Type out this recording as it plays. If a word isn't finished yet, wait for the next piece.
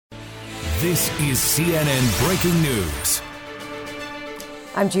This is CNN Breaking News.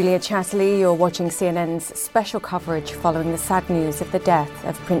 I'm Julia Chatterley. You're watching CNN's special coverage following the sad news of the death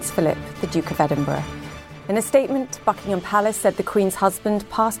of Prince Philip, the Duke of Edinburgh. In a statement, Buckingham Palace said the Queen's husband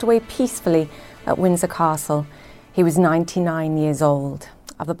passed away peacefully at Windsor Castle. He was 99 years old.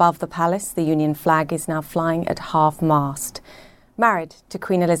 Above the palace, the Union flag is now flying at half-mast. Married to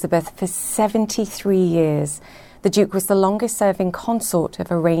Queen Elizabeth for 73 years, the Duke was the longest-serving consort of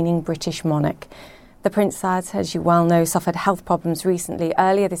a reigning British monarch. The Prince has, as you well know, suffered health problems recently.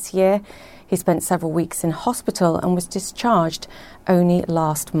 Earlier this year, he spent several weeks in hospital and was discharged only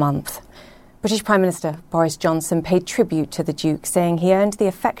last month. British Prime Minister Boris Johnson paid tribute to the Duke, saying he earned the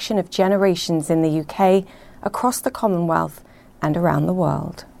affection of generations in the UK, across the Commonwealth and around the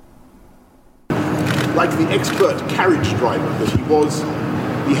world. Like the expert carriage driver that he was,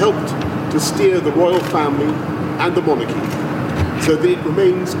 he helped to steer the royal family and the monarchy so that it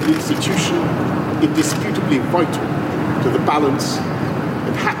remains an institution indisputably vital to the balance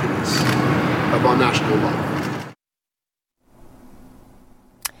and happiness of our national life.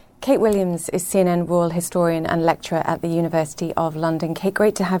 Kate Williams is CNN royal historian and lecturer at the University of London. Kate,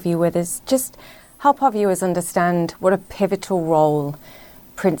 great to have you with us. Just help our viewers understand what a pivotal role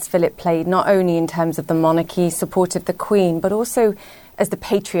Prince Philip played, not only in terms of the monarchy, support of the Queen, but also as the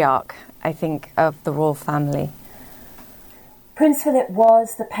patriarch, I think, of the royal family. Prince Philip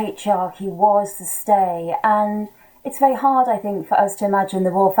was the patriarch, he was the stay, and it's very hard, I think, for us to imagine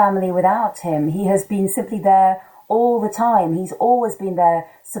the royal family without him. He has been simply there all the time. He's always been there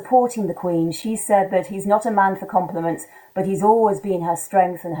supporting the Queen. She said that he's not a man for compliments, but he's always been her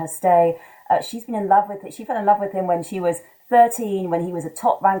strength and her stay. She fell in love with him when she was 13, when he was a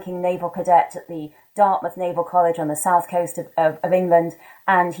top-ranking naval cadet at the Dartmouth Naval College on the south coast of England,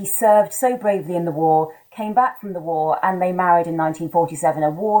 and he served so bravely in the war, came back from the war, and they married in 1947, a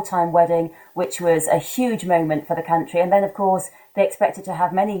wartime wedding, which was a huge moment for the country. And then, of course, they expected to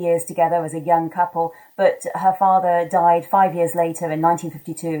have many years together as a young couple, but her father died 5 years later in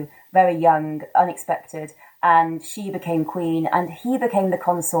 1952, very young, unexpected, and she became queen, and he became the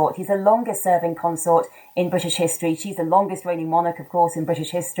consort. He's the longest-serving consort in British history. She's the longest-reigning monarch, of course, in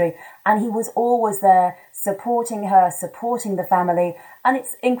British history, and he was always there supporting her, supporting the family. And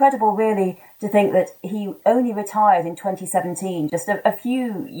it's incredible, really, to think that he only retired in 2017, just a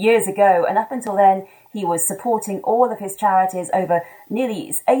few years ago, and up until then, he was supporting all of his charities, over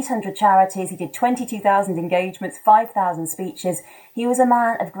nearly 800 charities. He did 22,000 engagements, 5,000 speeches. He was a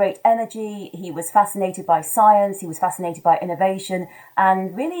man of great energy. He was fascinated by science. He was fascinated by innovation,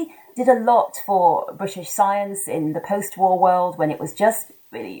 and really did a lot for British science in the post-war world when it was just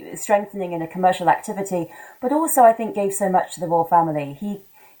really strengthening in a commercial activity. But also, I think, gave so much to the royal family.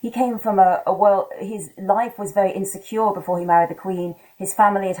 He came from a world, his life was very insecure before he married the Queen. His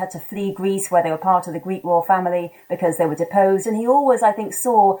family had to flee Greece, where they were part of the Greek royal family, because they were deposed. And he always, I think,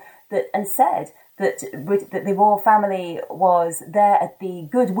 saw that and said that the royal family was there at the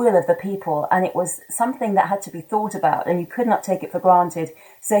goodwill of the people. And it was something that had to be thought about, and you could not take it for granted.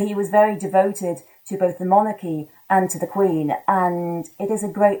 So he was very devoted to both the monarchy and to the Queen. And it is a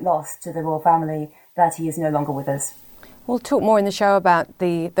great loss to the royal family that he is no longer with us. We'll talk more in the show about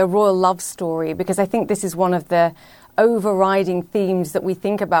the royal love story, because I think this is one of the overriding themes that we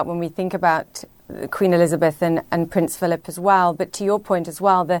think about when we think about Queen Elizabeth and Prince Philip as well. But to your point as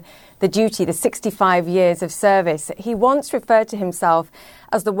well, the duty, the 65 years of service. He once referred to himself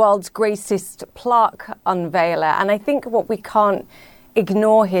as the world's greatest plaque unveiler. And I think what we can't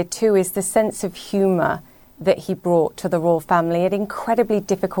ignore here too is the sense of humour that he brought to the royal family at incredibly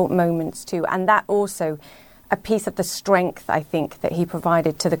difficult moments too. And that also a piece of the strength, I think, that he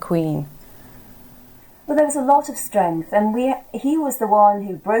provided to the Queen. Well, there was a lot of strength, and he was the one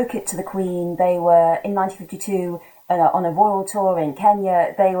who broke it to the Queen. They were, in 1952, on a royal tour in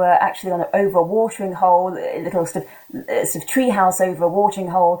Kenya. They were actually over a watering hole, a little sort of tree house over a watering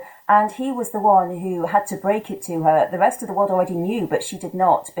hole, and he was the one who had to break it to her. The rest of the world already knew, but she did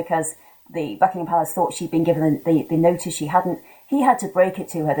not, because the Buckingham Palace thought she'd been given the notice she hadn't. He had to break it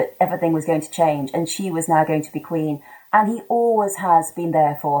to her that everything was going to change and she was now going to be queen. And he always has been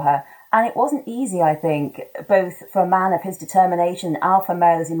there for her. And it wasn't easy, I think, both for a man of his determination, alpha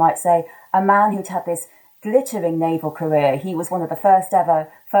male, as you might say, a man who'd had this glittering naval career. He was one of the first ever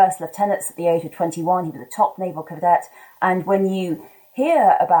first lieutenants at the age of 21. He was a top naval cadet. And when you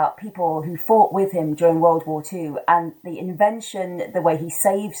hear about people who fought with him during World War II and the invention, the way he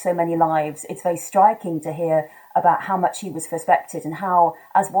saved so many lives, it's very striking to hear about how much he was respected and how,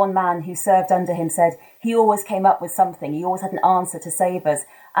 as one man who served under him said, he always came up with something. He always had an answer to save us.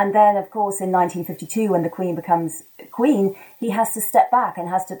 And then, of course, in 1952, when the Queen becomes Queen, he has to step back and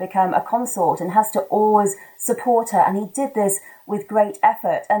has to become a consort and has to always support her. And he did this with great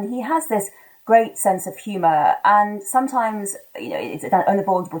effort. And he has this great sense of humour, and sometimes, it's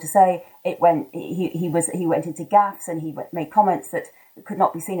unavoidable to say he went into gaffes and he made comments that could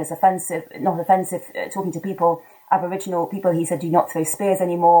not be seen as not offensive. Talking to people, Aboriginal people, he said, "Do not throw spears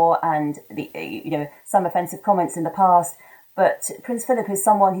anymore," and some offensive comments in the past. But Prince Philip is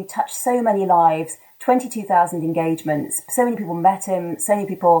someone who touched so many lives, 22,000 engagements. So many people met him. So many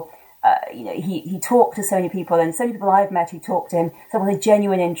people. He talked to so many people, and so many people I've met who talked to him, so what a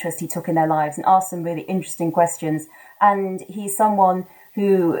genuine interest he took in their lives and asked some really interesting questions. And he's someone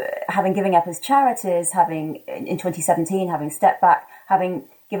who, having given up his charities, in 2017, having stepped back, having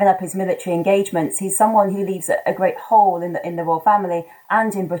given up his military engagements, he's someone who leaves a great hole in the royal family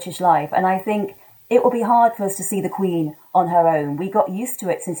and in British life. And I think it will be hard for us to see the Queen on her own. We got used to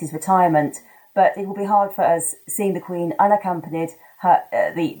it since his retirement, but it will be hard for us seeing the Queen unaccompanied,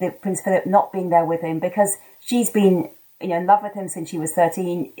 the Prince Philip not being there with him, because she's been in love with him since she was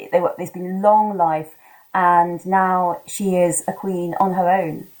 13. There's been long life, and now she is a queen on her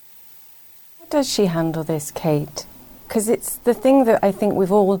own. How does she handle this, Kate? Because it's the thing that I think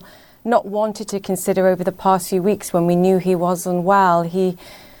we've all not wanted to consider over the past few weeks when we knew he was unwell. He,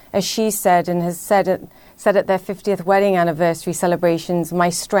 as she said and has said at their 50th wedding anniversary celebrations,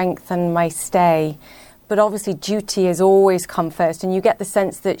 my strength and my stay. But obviously duty has always come first, and you get the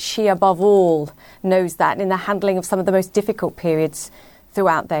sense that she, above all, knows that in the handling of some of the most difficult periods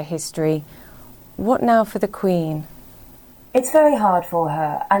throughout their history. What now for the Queen? It's very hard for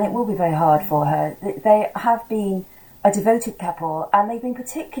her, and it will be very hard for her. They have been a devoted couple, and they've been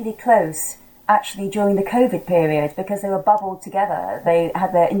particularly close, actually, during the COVID period, because they were bubbled together. They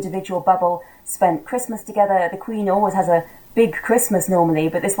had their individual bubble, spent Christmas together. The Queen always has a big Christmas normally,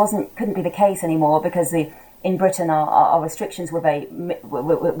 but this couldn't be the case anymore, because in Britain our restrictions were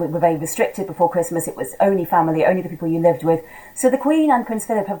very restricted before Christmas. It was only family, only the people you lived with. So the Queen and Prince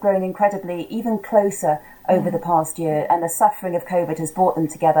Philip have grown incredibly, even closer over the past year, and the suffering of COVID has brought them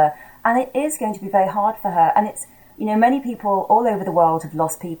together. And it is going to be very hard for her. And it's, many people all over the world have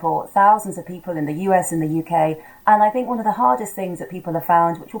lost people, thousands of people in the US and the UK. And I think one of the hardest things that people have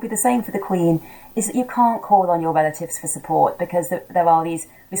found, which will be the same for the Queen, is that you can't call on your relatives for support because there are these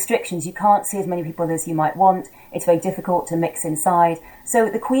restrictions. You can't see as many people as you might want. It's very difficult to mix inside. So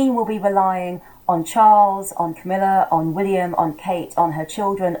the Queen will be relying on Charles, on Camilla, on William, on Kate, on her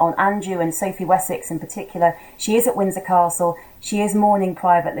children, on Andrew and Sophie Wessex in particular. She is at Windsor Castle. She is mourning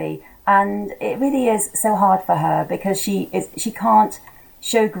privately. And it really is so hard for her because she can't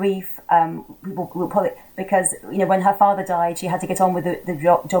show grief. People will call it, because when her father died, she had to get on with the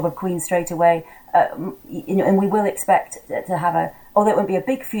job of Queen straight away. And we will expect to have although it won't be a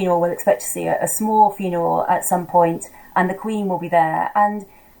big funeral, we'll expect to see a small funeral at some point, and the Queen will be there. And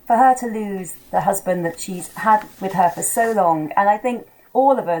for her to lose the husband that she's had with her for so long, and I think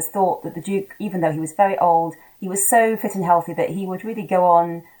all of us thought that the Duke, even though he was very old, he was so fit and healthy that he would really go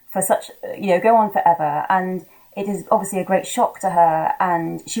on go on forever. And it is obviously a great shock to her,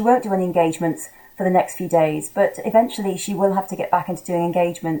 and she won't do any engagements for the next few days, but eventually she will have to get back into doing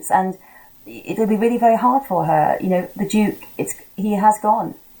engagements, and it'll be really very hard for her. The Duke, he has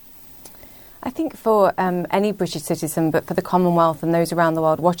gone. I think for any British citizen, but for the Commonwealth and those around the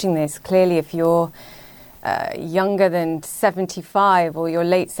world watching this, clearly if you're younger than 75 or your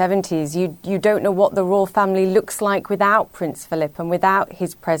late 70s, you don't know what the royal family looks like without Prince Philip and without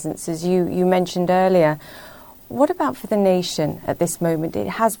his presence, as you mentioned earlier. What about for the nation at this moment? It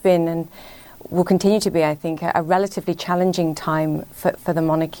has been and will continue to be, I think, a relatively challenging time for the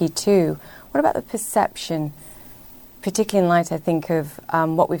monarchy too. What about the perception, particularly in light, I think, of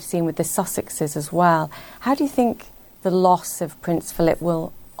what we've seen with the Sussexes as well? How do you think the loss of Prince Philip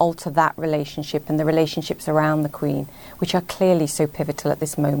will alter that relationship and the relationships around the Queen, which are clearly so pivotal at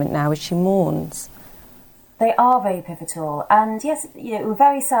this moment now as she mourns? They are very pivotal. And yes, we're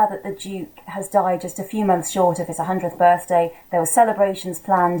very sad that the Duke has died just a few months short of his 100th birthday. There were celebrations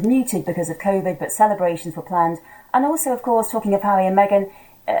planned, muted because of COVID, but celebrations were planned. And also, of course, talking of Harry and Meghan,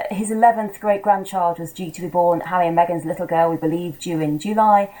 his 11th great-grandchild was due to be born. Harry and Meghan's little girl, we believe, due in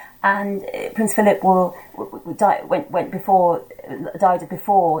July. And Prince Philip died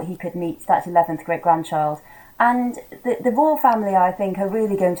before he could meet that 11th great-grandchild. And the royal family, I think, are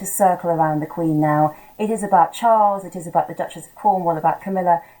really going to circle around the Queen now. It is about Charles, it is about the Duchess of Cornwall, about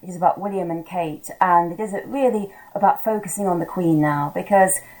Camilla, it is about William and Kate, and it is really about focusing on the Queen now,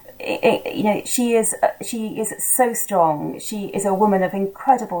 because she is so strong. She is a woman of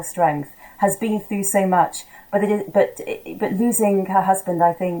incredible strength, has been through so much, but losing her husband,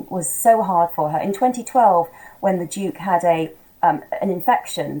 I think, was so hard for her. In 2012, when the Duke had an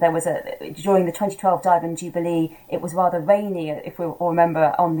infection, during the 2012 Diamond Jubilee, it was rather rainy, if we all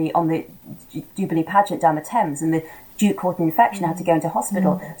remember, on the Jubilee pageant down the Thames, and the Duke caught an infection, had to go into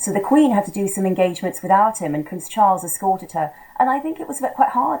hospital. So the Queen had to do some engagements without him, and Prince Charles escorted her. And I think it was quite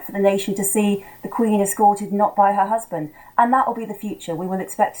hard for the nation to see the Queen escorted not by her husband. And that will be the future. We will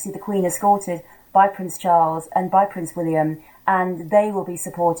expect to see the Queen escorted by Prince Charles and by Prince William, and they will be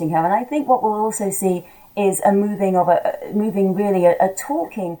supporting her. And I think what we'll also see is a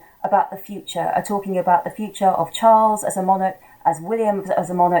talking about the future, of Charles as a monarch, as William as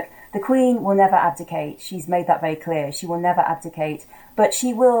a monarch. The Queen will never abdicate. She's made that very clear. She will never abdicate. But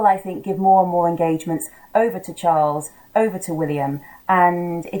she will, I think, give more and more engagements over to Charles, over to William.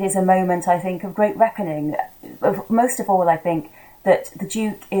 And it is a moment, I think, of great reckoning. Most of all, I think that the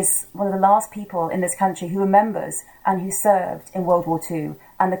Duke is one of the last people in this country who remembers and who served in World War II.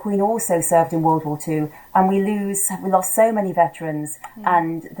 And the Queen also served in World War II. And we lost so many veterans.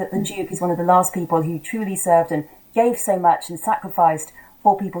 And that the Duke is one of the last people who truly served and gave so much and sacrificed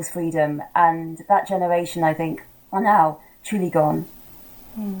for people's freedom. And that generation, I think, are now truly gone.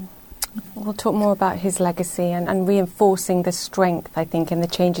 We'll talk more about his legacy and reinforcing the strength, I think, in the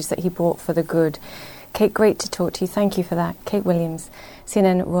changes that he brought for the good. Kate, great to talk to you. Thank you for that. Kate Williams,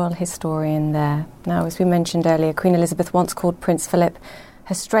 CNN royal historian there. Now, as we mentioned earlier, Queen Elizabeth once called Prince Philip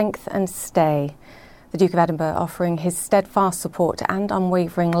her strength and stay. The Duke of Edinburgh offering his steadfast support and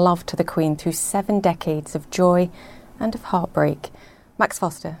unwavering love to the Queen through 7 decades of joy and of heartbreak. Max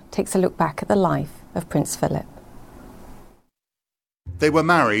Foster takes a look back at the life of Prince Philip. They were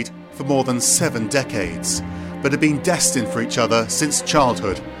married for more than 7 decades, but had been destined for each other since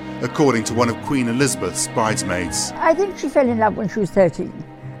childhood, according to one of Queen Elizabeth's bridesmaids. I think she fell in love when she was 13.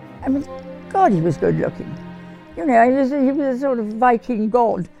 I mean, God, he was good looking. You know, he was a sort of Viking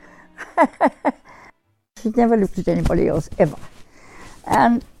god. He'd never looked at anybody else, ever.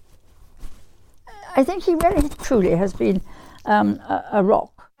 And I think he really, truly has been a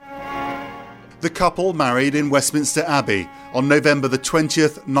rock. The couple married in Westminster Abbey on November the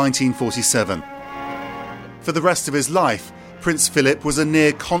 20th, 1947. For the rest of his life, Prince Philip was a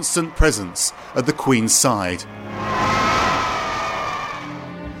near constant presence at the Queen's side.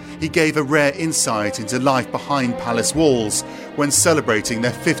 He gave a rare insight into life behind palace walls when celebrating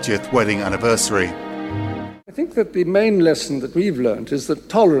their 50th wedding anniversary. I think that the main lesson that we've learned is that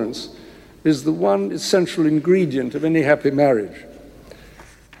tolerance is the one essential ingredient of any happy marriage.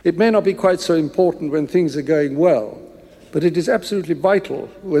 It may not be quite so important when things are going well, but it is absolutely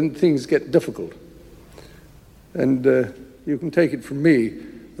vital when things get difficult. And you can take it from me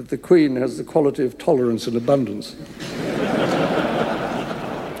that the Queen has the quality of tolerance and abundance.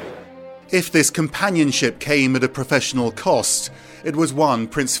 If this companionship came at a professional cost, it was one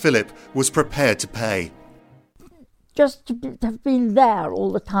Prince Philip was prepared to pay. Just to have been there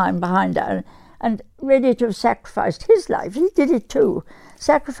all the time behind her and ready to have sacrificed his life. He did it too,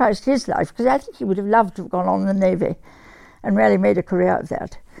 sacrificed his life, because I think he would have loved to have gone on in the Navy and really made a career of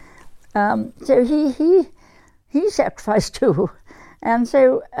that. So he sacrificed too. And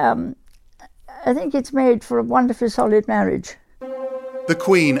so I think it's made for a wonderfully solid marriage. The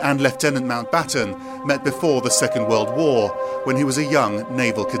Queen and Lieutenant Mountbatten met before the Second World War when he was a young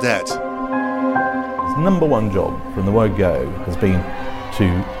naval cadet. His number one job from the word go has been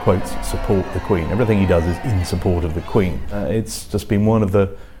to, quote, support the Queen. Everything he does is in support of the Queen. It's just been one of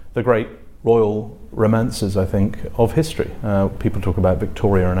the great royal romances, I think, of history. People talk about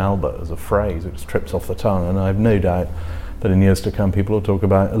Victoria and Albert as a phrase, it just trips off the tongue, and I have no doubt that in years to come people will talk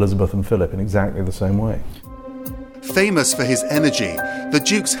about Elizabeth and Philip in exactly the same way. Famous for his energy, the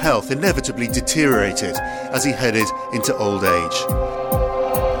Duke's health inevitably deteriorated as he headed into old age.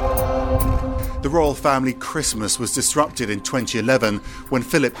 The royal family Christmas was disrupted in 2011 when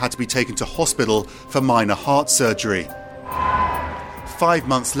Philip had to be taken to hospital for minor heart surgery. 5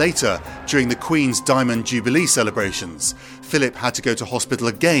 months later, during the Queen's Diamond Jubilee celebrations, Philip had to go to hospital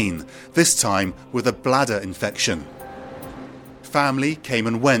again, this time with a bladder infection. Family came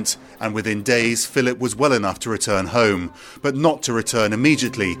and went, and within days Philip was well enough to return home, but not to return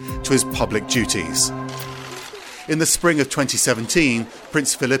immediately to his public duties. In the spring of 2017,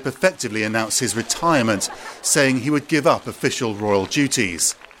 Prince Philip effectively announced his retirement, saying he would give up official royal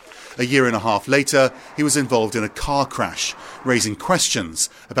duties. A year and a half later, he was involved in a car crash, raising questions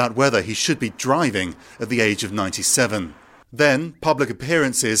about whether he should be driving at the age of 97. Then, public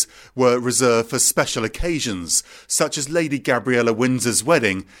appearances were reserved for special occasions, such as Lady Gabriella Windsor's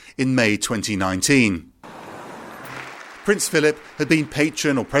wedding in May 2019. Prince Philip had been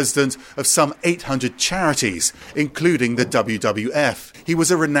patron or president of some 800 charities, including the WWF. He was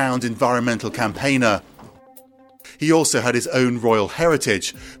a renowned environmental campaigner. He also had his own royal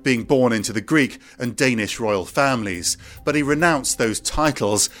heritage, being born into the Greek and Danish royal families, but he renounced those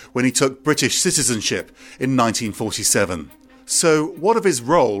titles when he took British citizenship in 1947. So what of his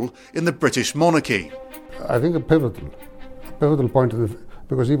role in the British monarchy? I think a pivotal point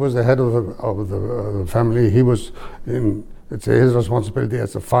because he was the head of the family. He was it's his responsibility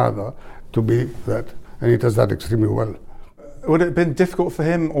as a father to be that, and he does that extremely well. Would it have been difficult for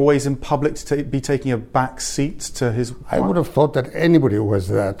him, always in public, to be taking a back seat to his wife? I would have thought that anybody who has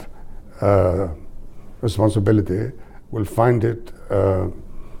that responsibility will find it, I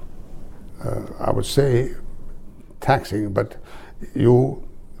would say, taxing. But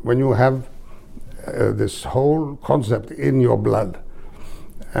when you have this whole concept in your blood,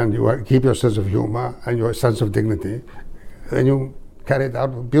 and you keep your sense of humor and your sense of dignity, then you carry it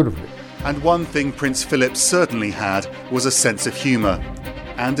out beautifully. And one thing Prince Philip certainly had was a sense of humour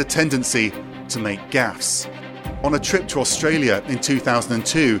and a tendency to make gaffes. On a trip to Australia in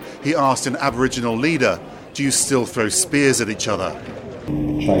 2002, he asked an Aboriginal leader, "Do you still throw spears at each other?"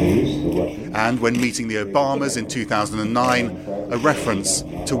 And when meeting the Obamas in 2009, a reference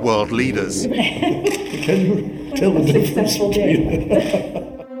to world leaders. Can you tell the difference?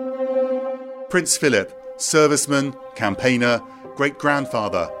 Prince Philip, serviceman, campaigner,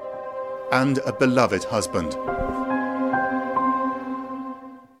 great-grandfather, and a beloved husband.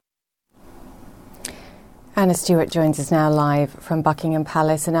 Anna Stewart joins us now live from Buckingham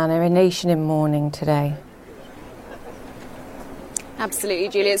Palace. And Anna, a nation in mourning today. Absolutely,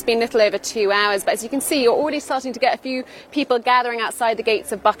 Julia. It's been little over 2 hours, but as you can see, you're already starting to get a few people gathering outside the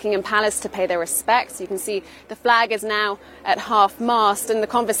gates of Buckingham Palace to pay their respects. You can see the flag is now at half-mast, and the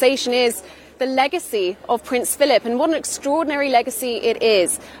conversation is the legacy of Prince Philip, and what an extraordinary legacy it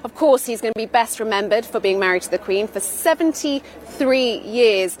is. Of course, he's going to be best remembered for being married to the Queen for 73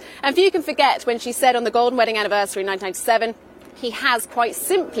 years. And few can forget when she said on the Golden Wedding Anniversary in 1997, "He has quite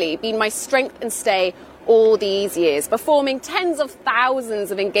simply been my strength and stay all these years," performing tens of thousands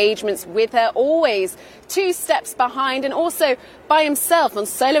of engagements with her, always 2 steps behind, and also by himself on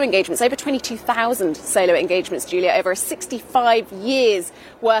solo engagements, over 22,000 solo engagements, Julia, over 65 years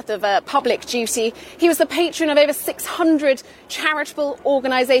worth of public duty. He was the patron of over 600 charitable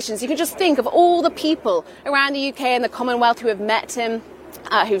organisations. You can just think of all the people around the UK and the Commonwealth who have met him,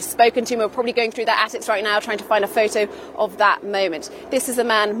 who've spoken to him, are probably going through their attics right now trying to find a photo of that moment. This is a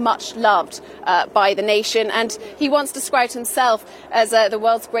man much loved by the nation, and he once described himself as the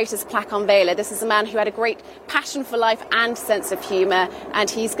world's greatest plaque unveiler. This is a man who had a great passion for life and sense of humour, and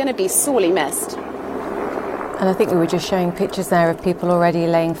he's going to be sorely missed. And I think we were just showing pictures there of people already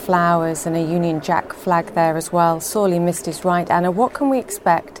laying flowers and a Union Jack flag there as well. Sorely missed is right. Anna, what can we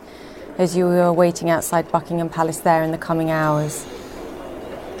expect as you are waiting outside Buckingham Palace there in the coming hours?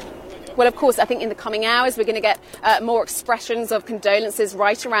 Well, of course, I think in the coming hours we're going to get more expressions of condolences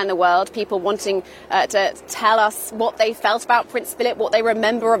right around the world, people wanting to tell us what they felt about Prince Philip, what they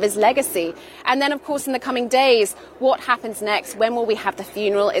remember of his legacy. And then, of course, in the coming days, what happens next? When will we have the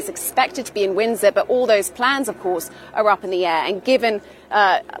funeral? It's expected to be in Windsor, but all those plans, of course, are up in the air. And given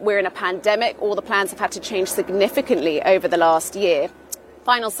we're in a pandemic, all the plans have had to change significantly over the last year.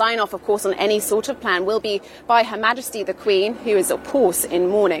 Final sign-off, of course, on any sort of plan will be by Her Majesty the Queen, who is, of course, in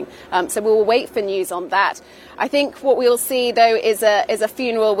mourning. So we will wait for news on that. I think what we will see, though, is a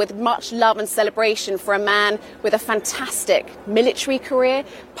funeral with much love and celebration for a man with a fantastic military career,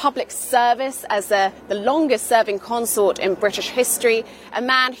 public service as the longest-serving consort in British history, a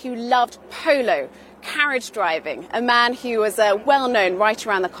man who loved polo, carriage driving, a man who was well known right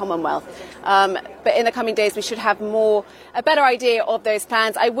around the Commonwealth. But in the coming days, we should have a better idea of those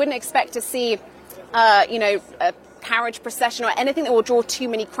plans. I wouldn't expect to see, a carriage procession or anything that will draw too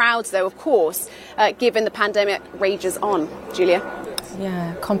many crowds, though, of course, given the pandemic rages on. Julia?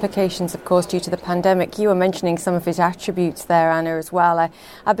 Yeah, complications, of course, due to the pandemic. You were mentioning some of his attributes there, Anna, as well.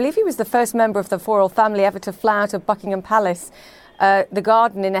 I believe he was the first member of the royal family ever to fly out of Buckingham Palace, the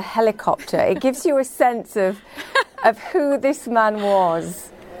garden, in a helicopter. It gives you a sense of who this man was.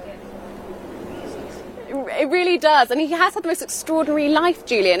 It really does. And he has had the most extraordinary life,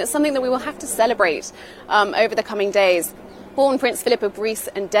 Julia, and it's something that we will have to celebrate over the coming days. Born Prince Philip of Greece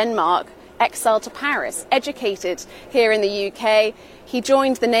and Denmark, exiled to Paris, educated here in the UK. He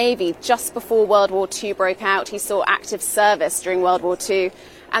joined the Navy just before World War II broke out. He saw active service during World War II.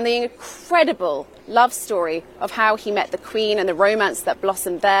 And the incredible love story of how he met the Queen and the romance that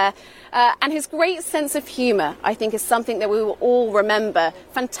blossomed there. And his great sense of humour, I think, is something that we will all remember.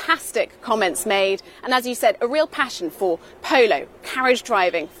 Fantastic comments made. And as you said, a real passion for polo, carriage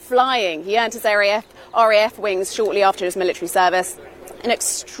driving, flying. He earned his RAF wings shortly after his military service. An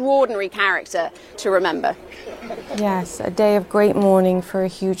extraordinary character to remember. Yes, a day of great mourning for a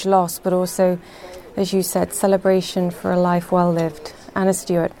huge loss, but also, as you said, celebration for a life well lived. Anna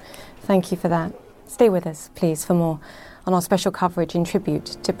Stewart, thank you for that. Stay with us, please, for more on our special coverage in tribute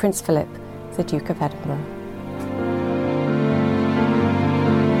to Prince Philip, the Duke of Edinburgh.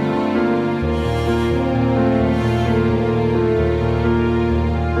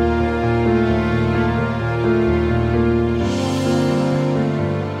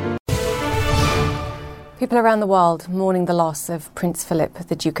 People around the world mourning the loss of Prince Philip,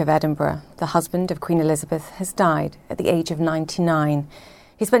 the Duke of Edinburgh. The husband of Queen Elizabeth has died at the age of 99.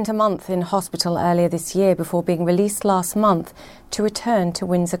 He spent a month in hospital earlier this year before being released last month to return to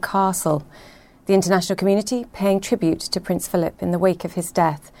Windsor Castle. The international community paying tribute to Prince Philip in the wake of his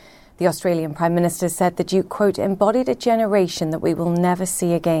death. The Australian Prime Minister said the Duke, quote, embodied a generation that we will never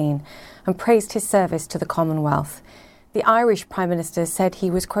see again, and praised his service to the Commonwealth. The Irish Prime Minister said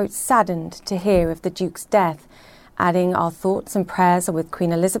he was, quote, saddened to hear of the Duke's death, adding our thoughts and prayers are with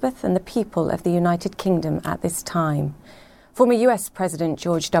Queen Elizabeth and the people of the United Kingdom at this time. Former US President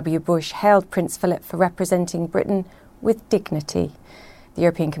George W. Bush hailed Prince Philip for representing Britain with dignity. The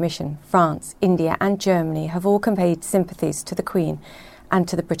European Commission, France, India and Germany have all conveyed sympathies to the Queen and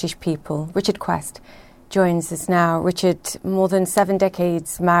to the British people. Richard Quest joins us now. Richard, more than 7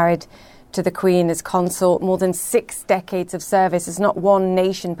 decades married to the Queen as consort, more than 6 decades of service. There's not one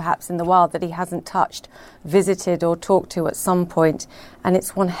nation perhaps in the world that he hasn't touched, visited or talked to at some point, and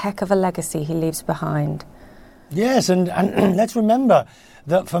it's one heck of a legacy he leaves behind. Yes, and let's remember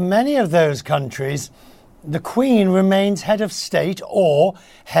that for many of those countries, the Queen remains head of state or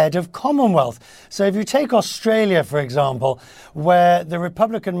head of Commonwealth. So if you take Australia, for example, where the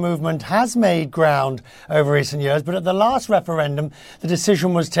Republican movement has made ground over recent years, but at the last referendum, the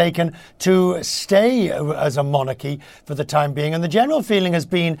decision was taken to stay as a monarchy for the time being. And the general feeling has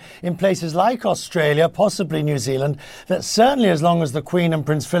been in places like Australia, possibly New Zealand, that certainly as long as the Queen and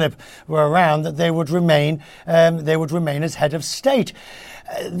Prince Philip were around, that they would remain as head of state.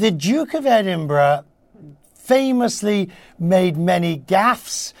 The Duke of Edinburgh famously made many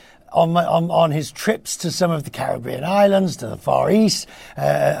gaffes on his trips to some of the Caribbean islands, to the Far East,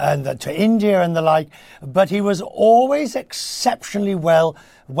 and to India and the like, but he was always exceptionally well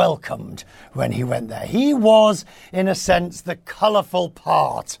welcomed when he went there. He was, in a sense, the colourful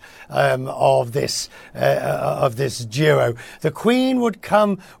part of this duo. The Queen would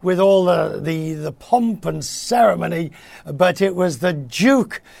come with all the pomp and ceremony, but it was the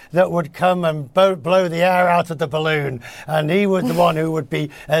Duke that would come and blow the air out of the balloon, and he was the one who would be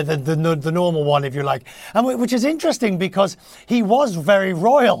the normal one, if you like. And which is interesting because he was very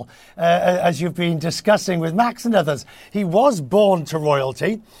royal, as you've been discussing with Max and others. He was born to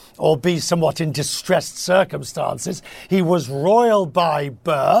royalty, albeit somewhat in distressed circumstances. He was royal by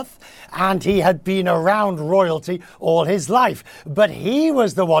birth, and he had been around royalty all his life. But he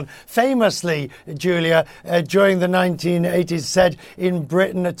was the one, famously, Julia, during the 1980s, said in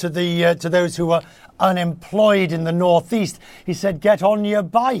Britain to those who were unemployed in the northeast, he said, get on your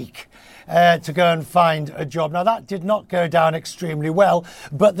bike to go and find a job. Now, that did not go down extremely well,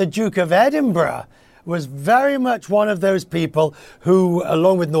 but the Duke of Edinburgh was very much one of those people who,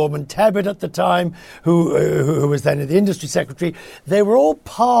 along with Norman Tebbit at the time, who was then the industry secretary, they were all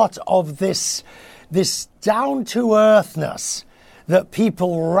part of this down-to-earthness that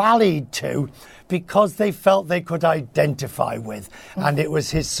people rallied to because they felt they could identify with. And it was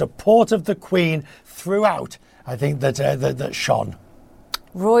his support of the Queen throughout, I think, that shone.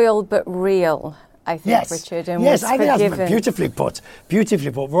 Royal but real, I think, yes. Richard. And yes, I think that's beautifully put. Beautifully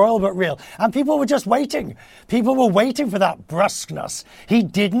put. Royal but real. And people were just waiting. People were waiting for that brusqueness. He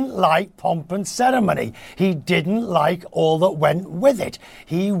didn't like pomp and ceremony. He didn't like all that went with it.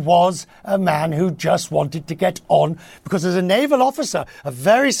 He was a man who just wanted to get on because as a naval officer, a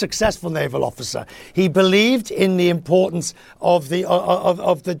very successful naval officer, he believed in the importance of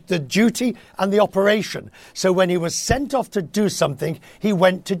the duty and the operation. So when he was sent off to do something, he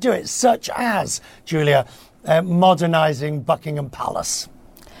went to do it, such as, Julia, modernising Buckingham Palace.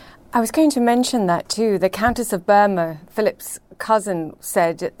 I was going to mention that too. The Countess of Burma, Philip's cousin,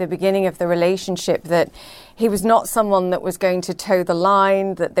 said at the beginning of the relationship that he was not someone that was going to toe the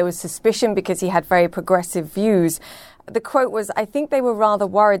line, that there was suspicion because he had very progressive views. The quote was, I think they were rather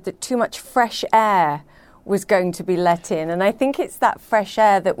worried that too much fresh air was going to be let in. And I think it's that fresh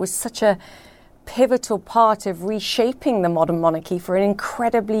air that was such a pivotal part of reshaping the modern monarchy for an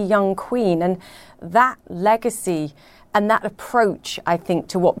incredibly young queen. And that legacy and that approach, I think,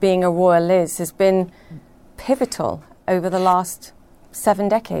 to what being a royal is has been pivotal over the last 7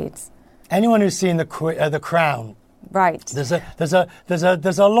 decades. Anyone who's seen the Crown, right? There's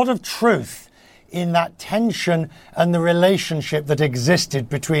a lot of truth in that tension and the relationship that existed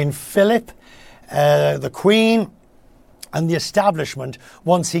between Philip, the Queen, and the establishment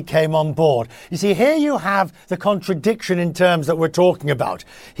once he came on board. You see, here you have the contradiction in terms that we're talking about.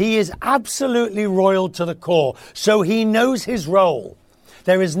 He is absolutely royal to the core, so he knows his role.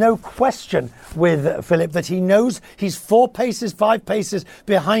 There is no question with Philip that he knows he's 4 paces, 5 paces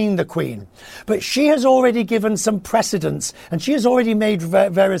behind the Queen. But she has already given some precedents, and she has already made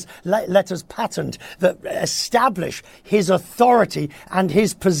various letters patent that establish his authority and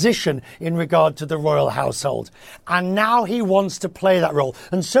his position in regard to the royal household. And now he wants to play that role.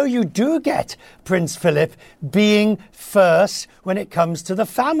 And so you do get Prince Philip being first when it comes to the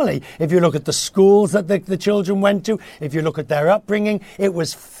family. If you look at the schools that the children went to, if you look at their upbringing, it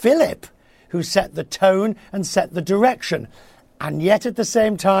was Philip who set the tone and set the direction. And yet at the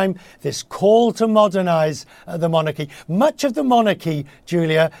same time, this call to modernise the monarchy. Much of the monarchy,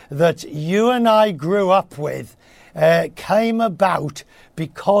 Julia, that you and I grew up with came about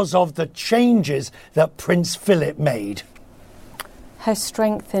because of the changes that Prince Philip made. Her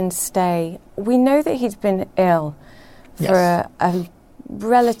strength and stay. We know that he's been ill for a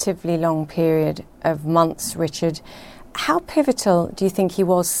relatively long period of months, Richard. How pivotal do you think he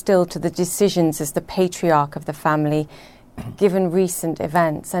was still to the decisions as the patriarch of the family, given recent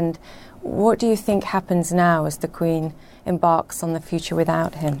events? And what do you think happens now as the Queen embarks on the future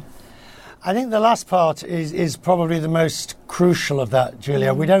without him? I think the last part is probably the most crucial of that,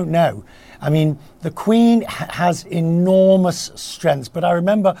 Julia. We don't know. I mean, the Queen has enormous strength, but I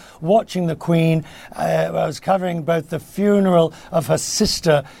remember watching the Queen. I was covering both the funeral of her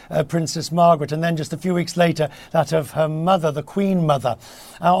sister, Princess Margaret, and then just a few weeks later, that of her mother, the Queen Mother.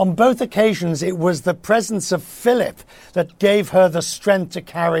 On both occasions, it was the presence of Philip that gave her the strength to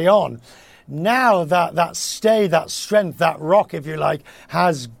carry on. Now that stay, that strength, that rock, if you like,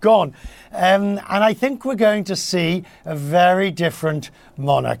 has gone. And I think we're going to see a very different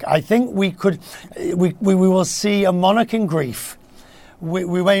monarch. I think we will see a monarch in grief.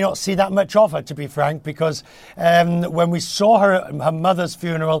 We may not see that much of her, to be frank, because when we saw her mother's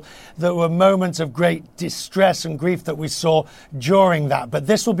funeral, there were moments of great distress and grief that we saw during that. But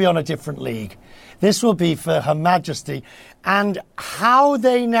this will be on a different league. This will be for Her Majesty. And how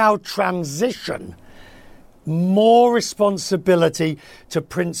they now transition more responsibility to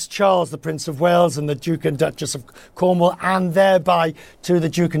Prince Charles, the Prince of Wales, and the Duke and Duchess of Cornwall, and thereby to the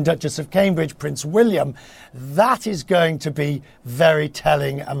Duke and Duchess of Cambridge, Prince William, that is going to be very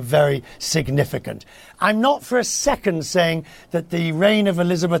telling and very significant. I'm not for a second saying that the reign of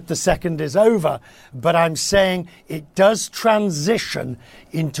Elizabeth II is over, but I'm saying it does transition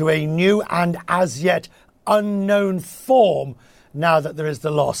into a new and as yet unknown form now that there is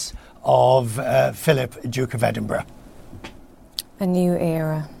the loss of Philip, Duke of Edinburgh. A new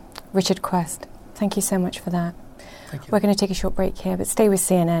era. Richard Quest, thank you so much for that. Thank you. We're going to take a short break here, but stay with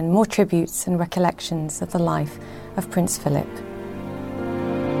CNN. More tributes and recollections of the life of Prince Philip.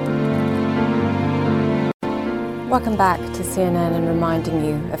 Welcome back to CNN and reminding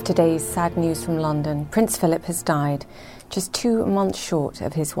you of today's sad news from London. Prince Philip has died just 2 months short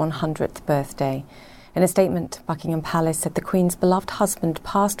of his 100th birthday. In a statement, Buckingham Palace said the Queen's beloved husband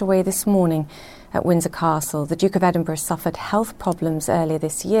passed away this morning at Windsor Castle. The Duke of Edinburgh suffered health problems earlier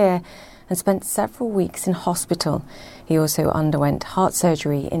this year and spent several weeks in hospital. He also underwent heart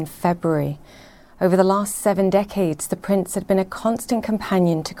surgery in February. Over the last 7 decades, the Prince had been a constant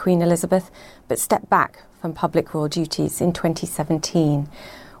companion to Queen Elizabeth, but stepped back from public royal duties in 2017.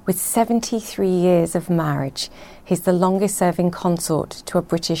 With 73 years of marriage, he's the longest-serving consort to a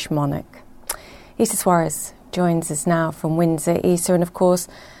British monarch. Issa Suarez joins us now from Windsor. Issa, and of course,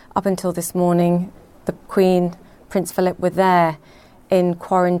 up until this morning, the Queen, Prince Philip were there in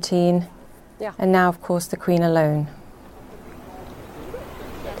quarantine. Yeah. And now, of course, the Queen alone.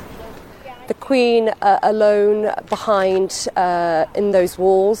 The Queen alone behind in those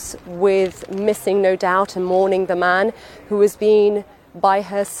walls, with missing, no doubt, and mourning the man who has been by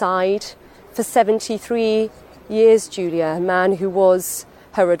her side for 73 years, Julia, a man who was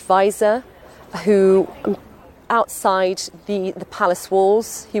her advisor, who outside the palace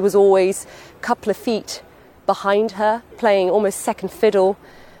walls, he was always a couple of feet behind her, playing almost second fiddle.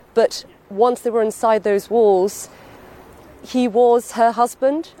 But once they were inside those walls, he was her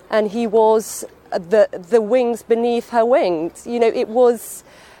husband, and he was the wings beneath her wings. You know, it was,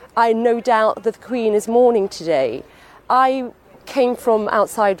 I no doubt that the Queen is mourning today. I came from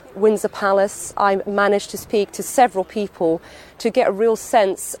outside Windsor Palace. I managed to speak to several people to get a real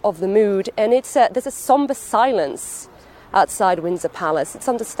sense of the mood, and there's a somber silence outside Windsor Palace. It's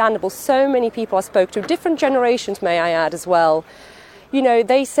understandable. So many people I spoke to, different generations, may I add, as well. You know,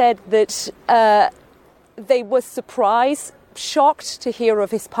 they said that they were surprised, shocked to hear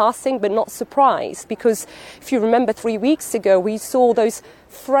of his passing, but not surprised, because if you remember 3 weeks ago, we saw those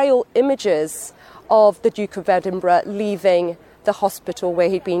frail images of the Duke of Edinburgh leaving the hospital where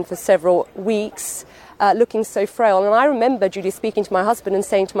he'd been for several weeks, looking so frail. And I remember, Julia, speaking to my husband and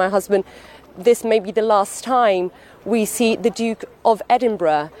saying to my husband, this may be the last time we see the Duke of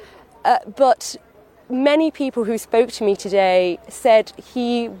Edinburgh. But many people who spoke to me today said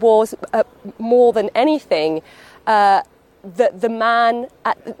he was, more than anything, the man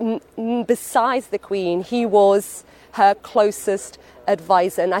besides the Queen. He was her closest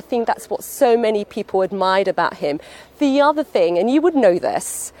advisor, and I think that's what so many people admired about him. The other thing, and you would know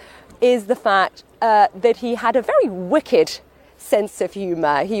this, is the fact that he had a very wicked sense of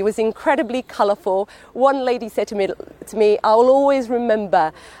humour. He was incredibly colourful. One lady said to me, I will always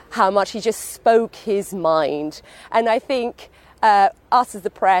remember how much he just spoke his mind. And I think us as the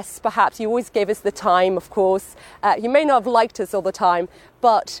press, perhaps you always gave us the time, of course. You may not have liked us all the time,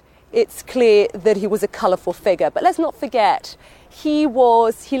 but it's clear that he was a colourful figure. But let's not forget, he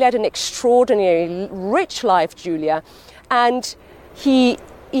led an extraordinary, rich life, Julia, and he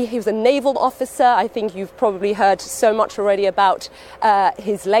was a naval officer. I think you've probably heard so much already about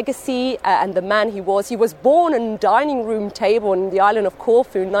his legacy and the man he was. He was born on a dining room table on the island of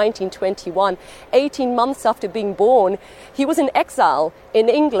Corfu in 1921. 18 months after being born, he was in exile in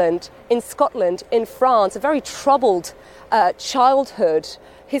England, in Scotland, in France, a very troubled childhood.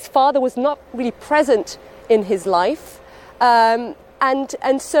 His father was not really present in his life. And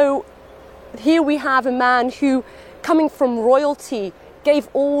so here we have a man who, coming from royalty, gave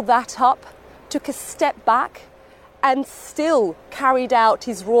all that up, took a step back, and still carried out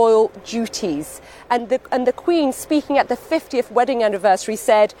his royal duties. And the Queen, speaking at the 50th wedding anniversary,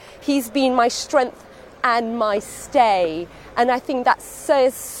 said, "He's been my strength and my stay." And I think that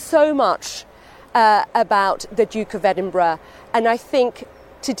says so much about the Duke of Edinburgh. And I think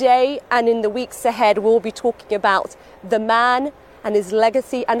today and in the weeks ahead, we'll be talking about the man and his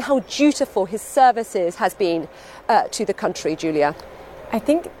legacy and how dutiful his services has been to the country, Julia. I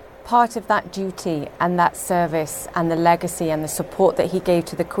think part of that duty and that service and the legacy and the support that he gave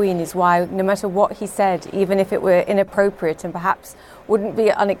to the Queen is why, no matter what he said, even if it were inappropriate and perhaps wouldn't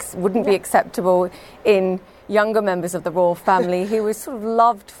be acceptable in younger members of the royal family, he was sort of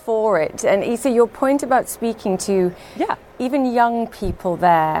loved for it. And Isa, your point about speaking to even young people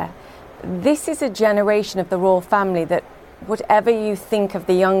there, this is a generation of the royal family that, whatever you think of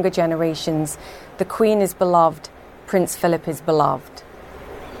the younger generations, the Queen is beloved, Prince Philip is beloved.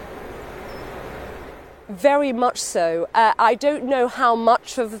 Very much so. I don't know how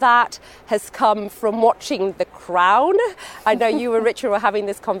much of that has come from watching The Crown. I know you and Richard were having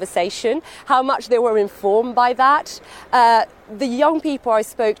this conversation, how much they were informed by that. The young people I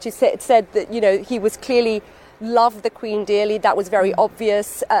spoke to said that, you know, he was clearly loved the Queen dearly. That was very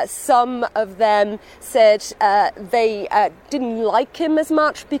obvious. Some of them said they didn't like him as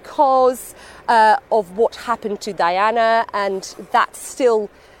much because of what happened to Diana, and that's still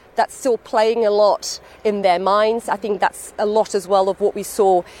playing a lot in their minds. I think that's a lot as well of what we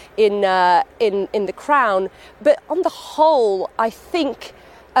saw in The Crown. But on the whole, I think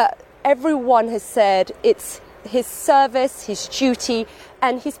everyone has said it's his service, his duty,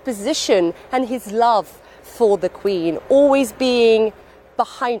 and his position and his love for the Queen, always being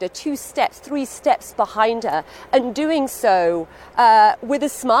behind her, 2 steps, 3 steps behind her, and doing so with a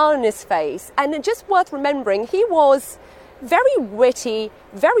smile on his face. And just worth remembering, he was very witty,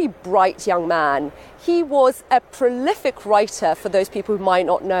 very bright young man. He was a prolific writer, for those people who might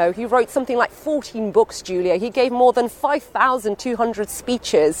not know. He wrote something like 14 books, Julia. He gave more than 5,200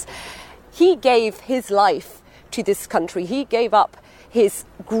 speeches. He gave his life to this country. He gave up his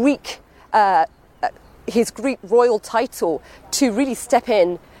Greek royal title to really step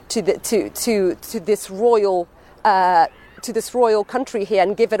in to this royal country here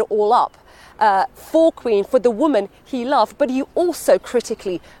and give it all up. for Queen, for the woman he loved, but he also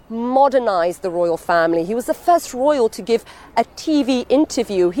critically modernised the royal family. He was the first royal to give a TV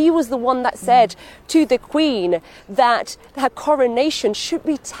interview. He was the one that said to the Queen that her coronation should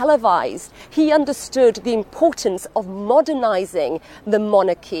be televised. He understood the importance of modernising the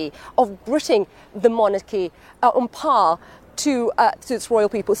monarchy, of bringing the monarchy on par to its royal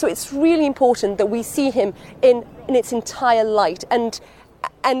people. So it's really important that we see him in its entire light,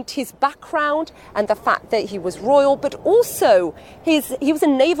 and his background and the fact that he was royal, but also he was a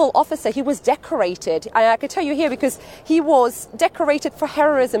naval officer. He was decorated. I can tell you here because he was decorated for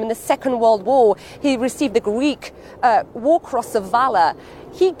heroism in the Second World War. He received the Greek War Cross of Valor.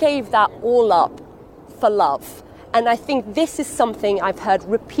 He gave that all up for love. And I think this is something I've heard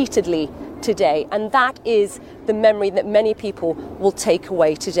repeatedly today, and that is the memory that many people will take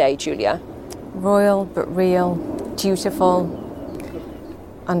away today, Julia. Royal but real, dutiful,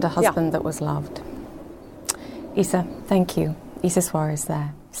 and a husband that was loved. Isa, thank you. Isa Suarez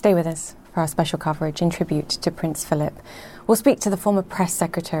there. Stay with us for our special coverage in tribute to Prince Philip. We'll speak to the former press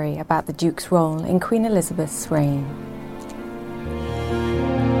secretary about the Duke's role in Queen Elizabeth's reign.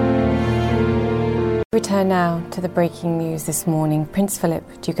 We return now to the breaking news this morning. Prince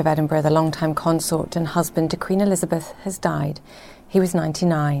Philip, Duke of Edinburgh, the longtime consort and husband to Queen Elizabeth, has died. He was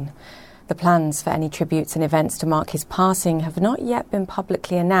 99. The plans for any tributes and events to mark his passing have not yet been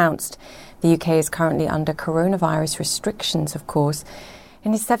publicly announced. The UK is currently under coronavirus restrictions, of course.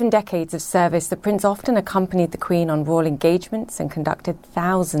 In his 7 decades of service, the Prince often accompanied the Queen on royal engagements and conducted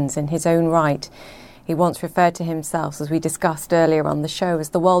thousands in his own right. He once referred to himself, as we discussed earlier on the show, as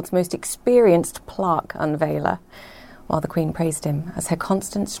the world's most experienced plaque unveiler, while the Queen praised him as her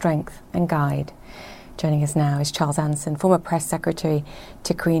constant strength and guide. Joining us now is Charles Anson, former press secretary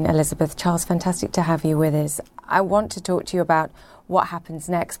to Queen Elizabeth. Charles, fantastic to have you with us. I want to talk to you about what happens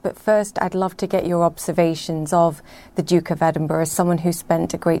next, but first I'd love to get your observations of the Duke of Edinburgh as someone who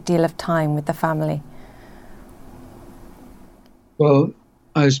spent a great deal of time with the family. Well,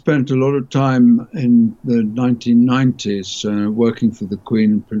 I spent a lot of time in the 1990s working for the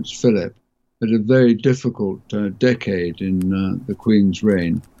Queen and Prince Philip at a very difficult decade in the Queen's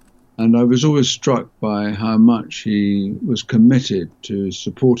reign. And I was always struck by how much he was committed to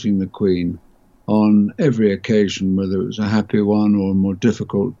supporting the Queen on every occasion, whether it was a happy one or a more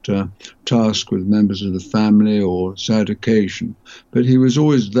difficult task with members of the family or sad occasion. But he was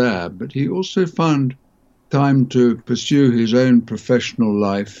always there. But he also found time to pursue his own professional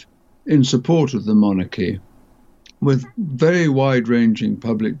life in support of the monarchy, with very wide-ranging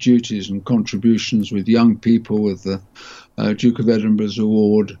public duties and contributions with young people, with the Duke of Edinburgh's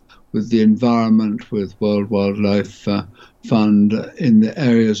Award, with the environment, with World Wildlife Fund, in the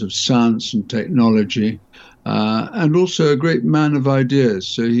areas of science and technology, and also a great man of ideas.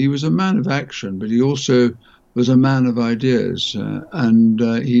 So he was a man of action, but he also was a man of ideas, and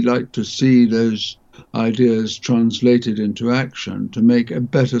he liked to see those ideas translated into action to make a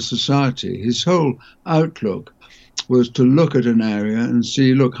better society. His whole outlook was to look at an area and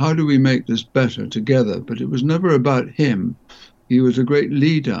see, look, how do we make this better together? But it was never about him. He was a great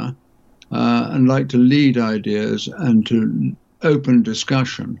leader and liked to lead ideas and to open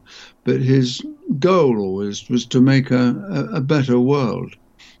discussion. But his goal always was to make a better world.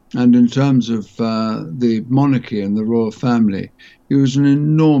 And in terms of the monarchy and the royal family, he was an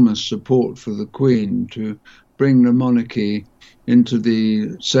enormous support for the Queen to bring the monarchy into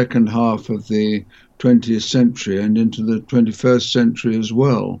the second half of the 20th century and into the 21st century as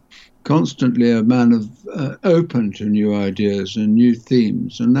well. Constantly a man of open to new ideas and new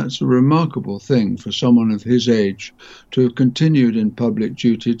themes, and that's a remarkable thing for someone of his age to have continued in public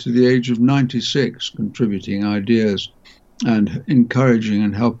duty to the age of 96, contributing ideas and encouraging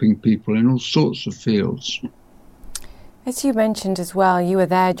and helping people in all sorts of fields. As you mentioned as well, you were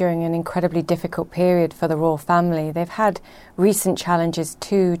there during an incredibly difficult period for the royal family. They've had recent challenges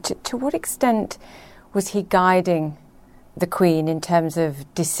too. To what extent was he guiding the Queen in terms of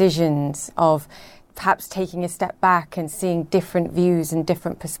decisions, of perhaps taking a step back and seeing different views and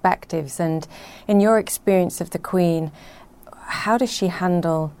different perspectives? And in your experience of the Queen, how does she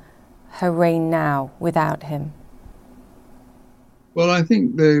handle her reign now without him? Well, I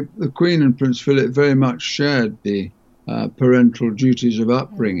think the Queen and Prince Philip very much shared the parental duties of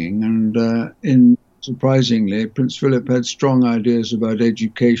upbringing, and surprisingly, Prince Philip had strong ideas about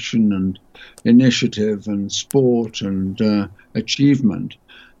education and initiative and sport and achievement.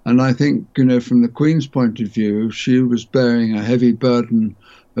 And I think, from the Queen's point of view, she was bearing a heavy burden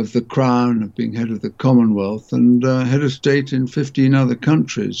of the crown, of being head of the Commonwealth and head of state in 15 other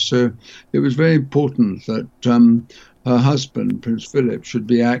countries. So it was very important that her husband, Prince Philip, should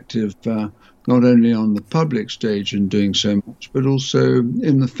be active not only on the public stage in doing so much, but also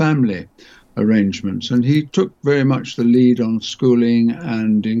in the family arrangements. And he took very much the lead on schooling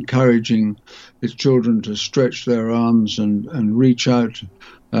and encouraging his children to stretch their arms and reach out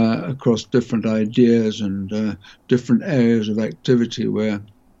across different ideas and different areas of activity where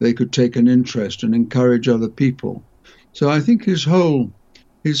they could take an interest and encourage other people. So I think his whole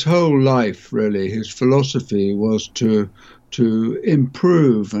life, really, his philosophy was to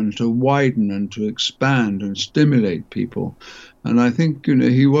improve and to widen and to expand and stimulate people. And I think,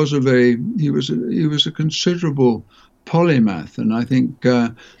 he was a considerable polymath. And I think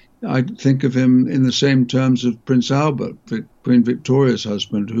of him in the same terms of Prince Albert, Queen Victoria's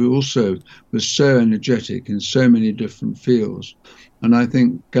husband, who also was so energetic in so many different fields. And I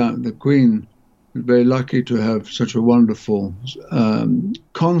think the Queen was very lucky to have such a wonderful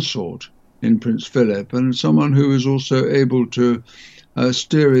consort in Prince Philip, and someone who was also able to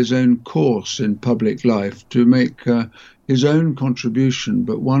steer his own course in public life, to make his own contribution,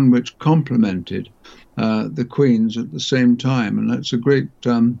 but one which complemented the Queen's at the same time. And that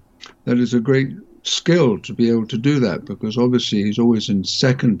is a great skill to be able to do that, because obviously he's always in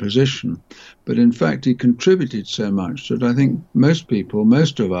second position, but in fact he contributed so much that I think most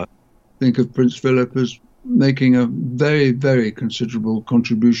of us, think of Prince Philip as making a very, very considerable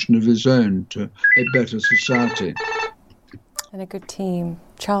contribution of his own to a better society. And a good team.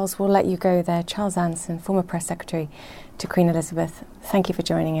 Charles, we'll let you go there. Charles Anson, former press secretary to Queen Elizabeth, thank you for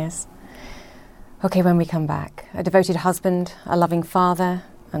joining us. Okay, when we come back, a devoted husband, a loving father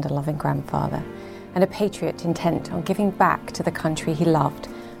and a loving grandfather, and a patriot intent on giving back to the country he loved.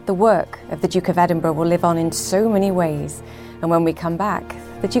 The work of the Duke of Edinburgh will live on in so many ways. And when we come back,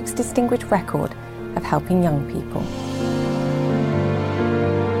 the Duke's distinguished record of helping young people.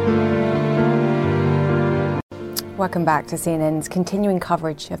 Welcome back to CNN's continuing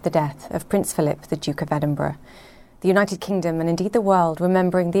coverage of the death of Prince Philip, the Duke of Edinburgh. The United Kingdom and indeed the world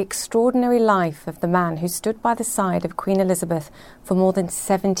remembering the extraordinary life of the man who stood by the side of Queen Elizabeth for more than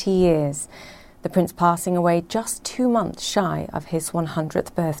 70 years. The Prince passing away just 2 months shy of his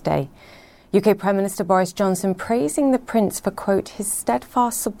 100th birthday. UK Prime Minister Boris Johnson praising the Prince for, quote, his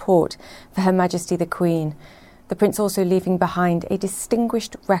steadfast support for Her Majesty the Queen. The Prince also leaving behind a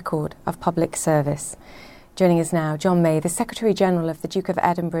distinguished record of public service. Joining us now, John May, the Secretary-General of the Duke of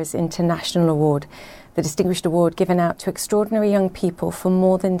Edinburgh's International Award, the distinguished award given out to extraordinary young people for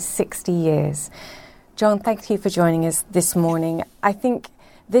more than 60 years. John, thank you for joining us this morning. I think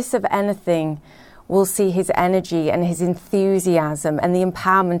this, of anything, will see his energy and his enthusiasm and the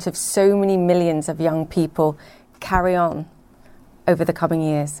empowerment of so many millions of young people carry on over the coming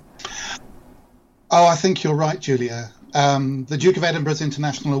years. Oh, I think you're right, Julia. The Duke of Edinburgh's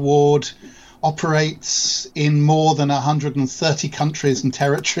International Award operates in more than 130 countries and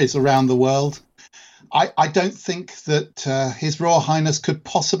territories around the world. I don't think that His Royal Highness could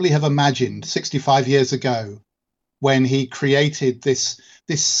possibly have imagined 65 years ago, when he created this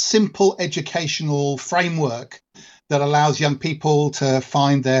simple educational framework that allows young people to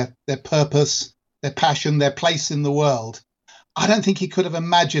find their purpose, their passion, their place in the world. I don't think he could have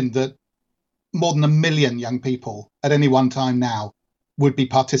imagined that more than 1 million young people at any one time now would be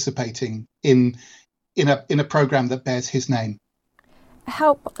participating in a program that bears his name.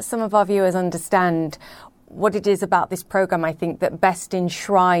 Help some of our viewers understand what it is about this program, I think, that best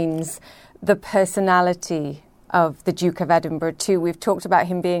enshrines the personality of the Duke of Edinburgh too. We've talked about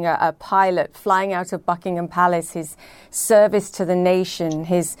him being a pilot, flying out of Buckingham Palace, his service to the nation,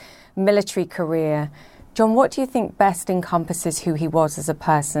 his military career. John, what do you think best encompasses who he was as a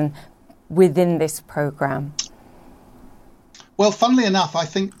person within this programme? Well, funnily enough, I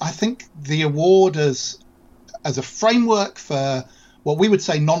think the award as a framework for what we would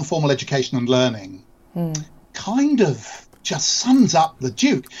say non-formal education and learning kind of just sums up the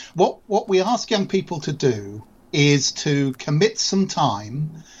Duke. What we ask young people to do is to commit some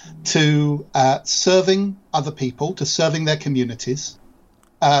time to serving other people, to serving their communities,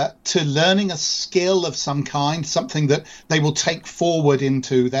 to learning a skill of some kind, something that they will take forward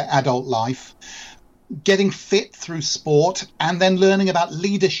into their adult life, getting fit through sport, and then learning about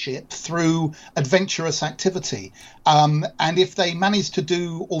leadership through adventurous activity. And if they manage to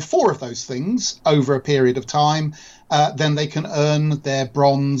do all four of those things over a period of time, then they can earn their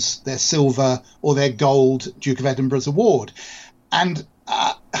bronze, their silver, or their gold Duke of Edinburgh's award. And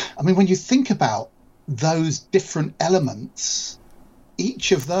I mean, when you think about those different elements,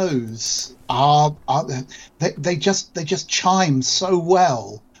 each of those they just chime so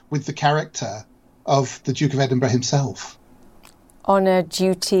well with the character of the Duke of Edinburgh himself. Honour,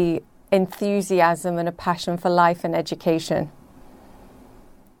 duty, enthusiasm and a passion for life and education.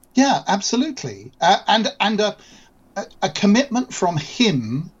 Yeah, absolutely. And a commitment from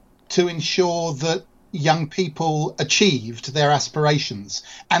him to ensure that young people achieved their aspirations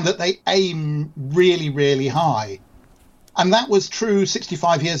and that they aim really, really high. And that was true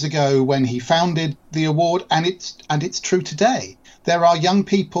 65 years ago when he founded the award, and it's true today. There are young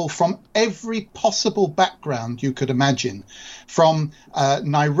people from every possible background you could imagine, from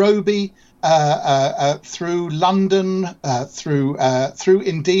Nairobi through London, through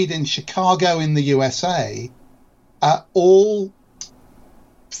indeed in Chicago in the USA, all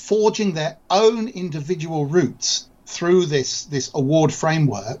forging their own individual routes through this award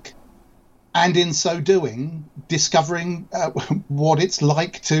framework, and in so doing, discovering what it's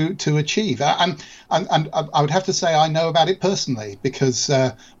like to achieve. And I would have to say I know about it personally, because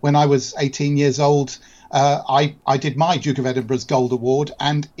when I was 18 years old, I did my Duke of Edinburgh's Gold Award,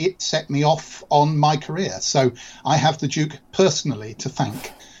 and it set me off on my career. So I have the Duke personally to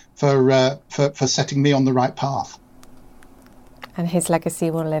thank for setting me on the right path. And his legacy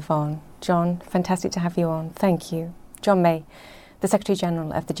will live on. John, fantastic to have you on. Thank you. John May, the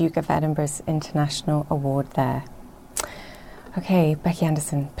Secretary-General of the Duke of Edinburgh's International Award there. OK, Becky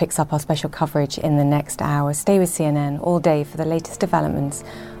Anderson picks up our special coverage in the next hour. Stay with CNN all day for the latest developments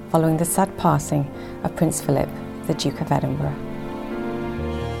following the sad passing of Prince Philip, the Duke of Edinburgh.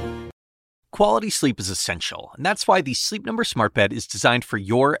 Quality sleep is essential, and that's why the Sleep Number Smart Bed is designed for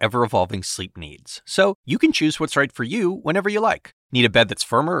your ever-evolving sleep needs. So you can choose what's right for you whenever you like. Need a bed that's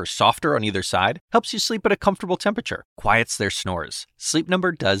firmer or softer on either side? Helps you sleep at a comfortable temperature. Quiets their snores. Sleep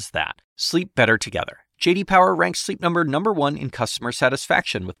Number does that. Sleep better together. J.D. Power ranks Sleep Number #1 in customer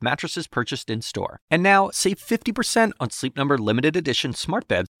satisfaction with mattresses purchased in-store. And now, save 50% on Sleep Number limited edition smart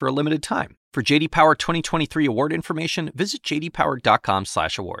beds for a limited time. For J.D. Power 2023 award information, visit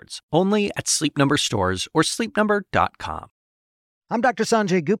jdpower.com/awards. Only at Sleep Number stores or sleepnumber.com. I'm Dr.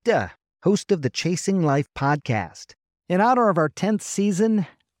 Sanjay Gupta, host of the Chasing Life podcast. In honor of our 10th season,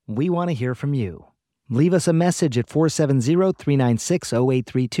 we want to hear from you. Leave us a message at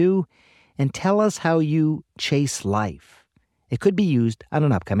 470-396-0832 and tell us how you chase life. It could be used on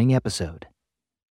an upcoming episode.